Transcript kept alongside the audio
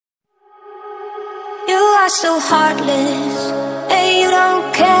so heartless, and you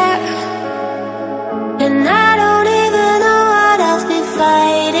don't care. And I don't even know what I've been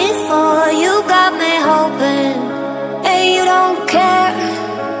fighting for. You got me hoping, and you don't care.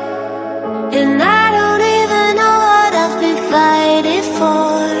 And I don't even know what I've been fighting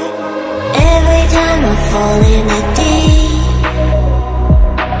for. Every time I fall in the deep,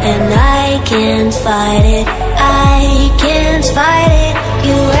 and I can't fight it, I can't fight it.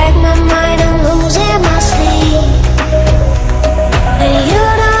 You wreck my mind, I'm losing my sleep. And you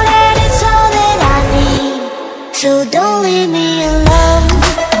know that it's all that I need, so don't leave me alone.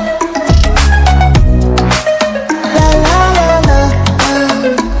 La la la la,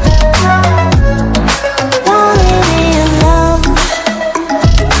 don't leave me alone.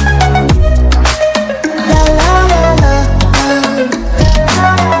 La la la la,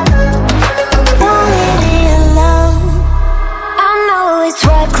 don't leave me alone. I know it's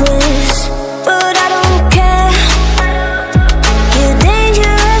reckless, but I don't care. You're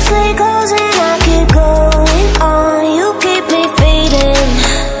dangerously close and I keep going on. You keep me fading,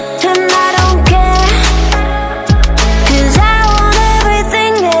 and I don't care. 'Cause I want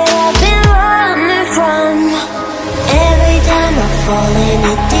everything that I've been running from. Every time I fall in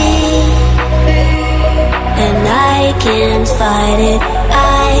the deep, and I can't fight it,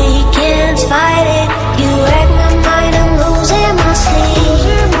 I can't fight it. You wreck my mind, I'm losing my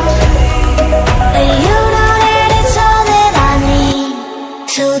sleep. And you know that it's all that I need,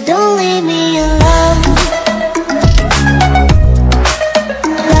 so don't leave me alone.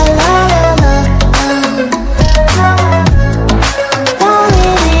 La la la la, don't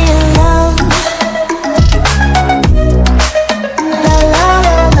leave me alone. La la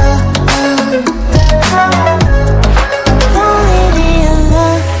la la, don't leave me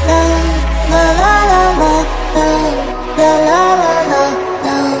alone. La la la la, la la la la,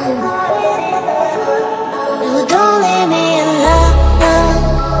 no, don't leave me alone.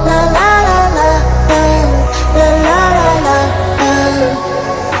 La la la la, la la la la,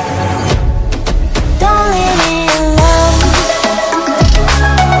 don't leave me alone.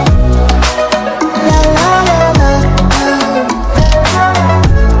 La la la la,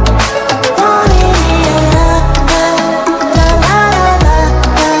 don't leave me alone. La la la la,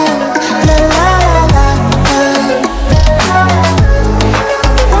 la la la la,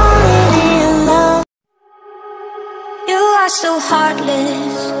 don't leave me alone. You are so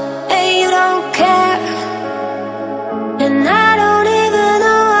heartless, and you don't care. And I don't even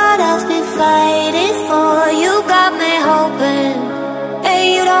know what I've been fighting for. You got me hoping, and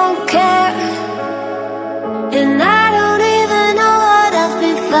you don't care. And I don't even know what I've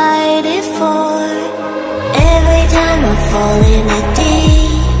been fighting for. Every time I fall in the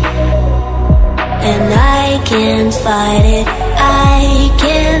deep, and I can't fight it, I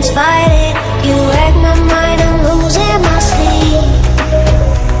can't fight it. You wreck my mind, I'm losing my sleep.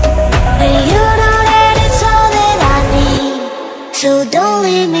 And you know that it's all that I need, so don't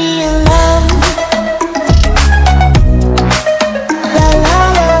leave me alone. La la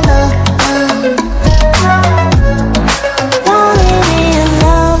la la, don't leave me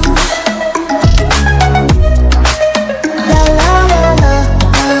alone. La la la la,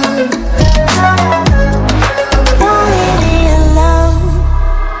 don't leave me alone.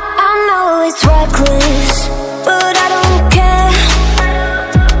 I know it's reckless, but I don't care.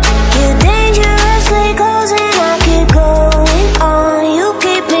 You're dangerously close and I keep going on. You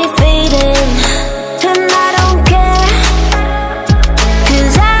keep me fading, and I don't care.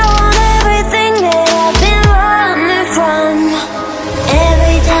 'Cause I want everything that I've been running from.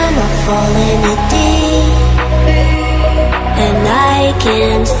 Every time I fall in the deep, and I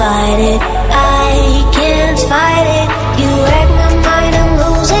can't fight it, I can't fight it. You wreck my mind, I'm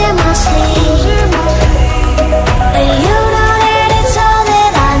losing my sleep. And you know that it's all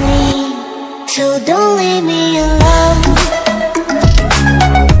that I need, so don't leave me alone.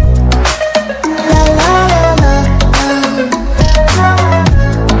 La la la la,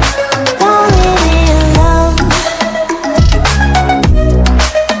 don't leave me alone.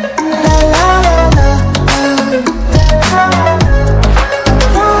 La la la la,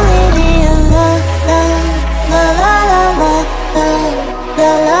 don't leave me alone. La la la la,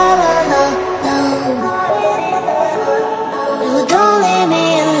 la la la la, no, don't leave me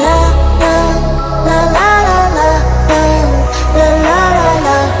alone. La la la la, la la la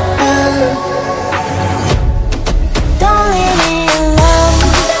la, don't leave me alone.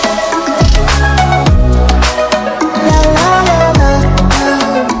 La la la la,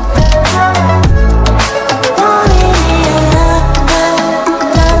 don't leave me alone.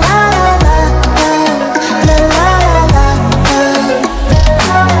 La la la la, la la la la.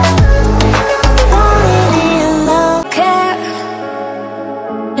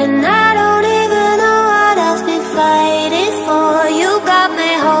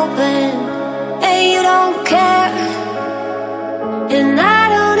 And I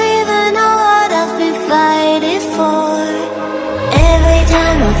don't even know what I've been fighting for. Every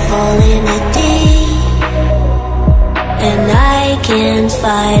time I fall in the deep, and I can't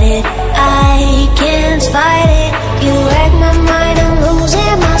fight it, I can't fight it. You wreck my mind, I'm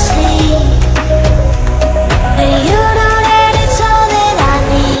losing my sleep. And you know that it's all that I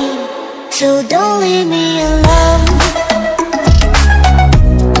need, so don't leave me alone.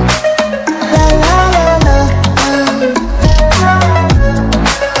 La la la la,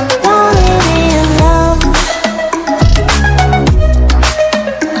 don't leave me alone.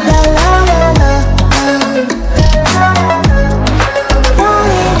 La la la la, don't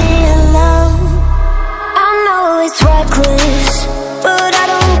leave me alone. I know it's reckless, but I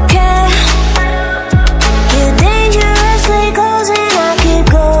don't care. You're dangerously close and I keep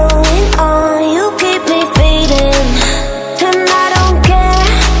going on. You keep me fading, and I don't care,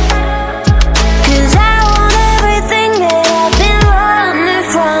 'cause I want everything that I've been running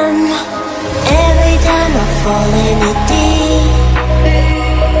from. Every time I fall in the deep,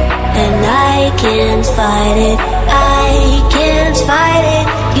 and I can't fight it, I can't fight it.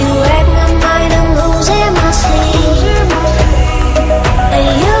 You wreck my mind, I'm losing my sleep. And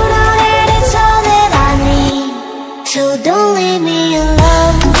you know that it's all that I need, so don't leave me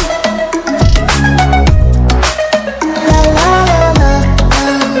alone. La la la la,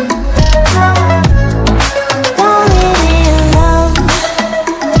 don't leave me alone.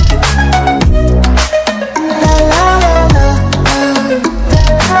 La la la la,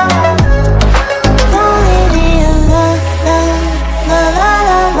 don't leave me alone. La la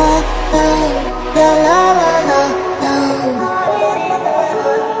la la, la la la la,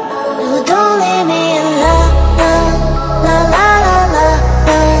 no, don't leave me alone. La la la la,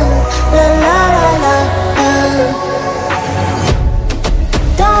 la la la la,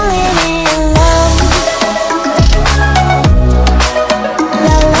 don't leave me alone.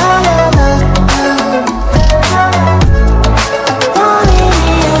 La la la la, don't leave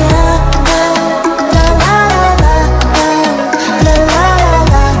me alone. La la la la, la la la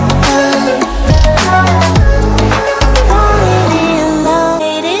la, don't leave me alone.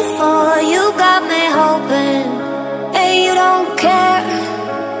 Waiting for you, got me hoping, and you don't care.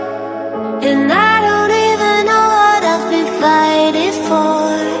 And I don't even know what I've been fighting for.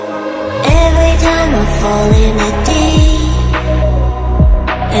 Every time I fall in the deep,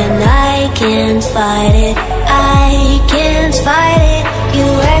 and I can't fight it, I can't fight it. You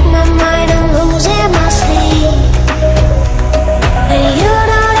wreck my mind, I'm losing my sleep. And you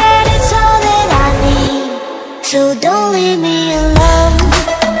know that it's all that I need, so don't leave me alone.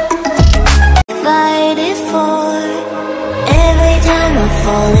 Fight it for. Every time I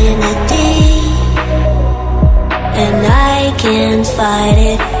fall in the deep, and I can't fight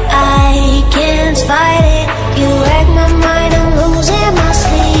it, I can't fight it. You wreck my mind, I'm losing my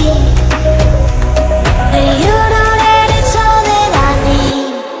sleep. And you know that it's all that I need,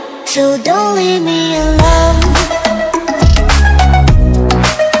 so don't leave me alone.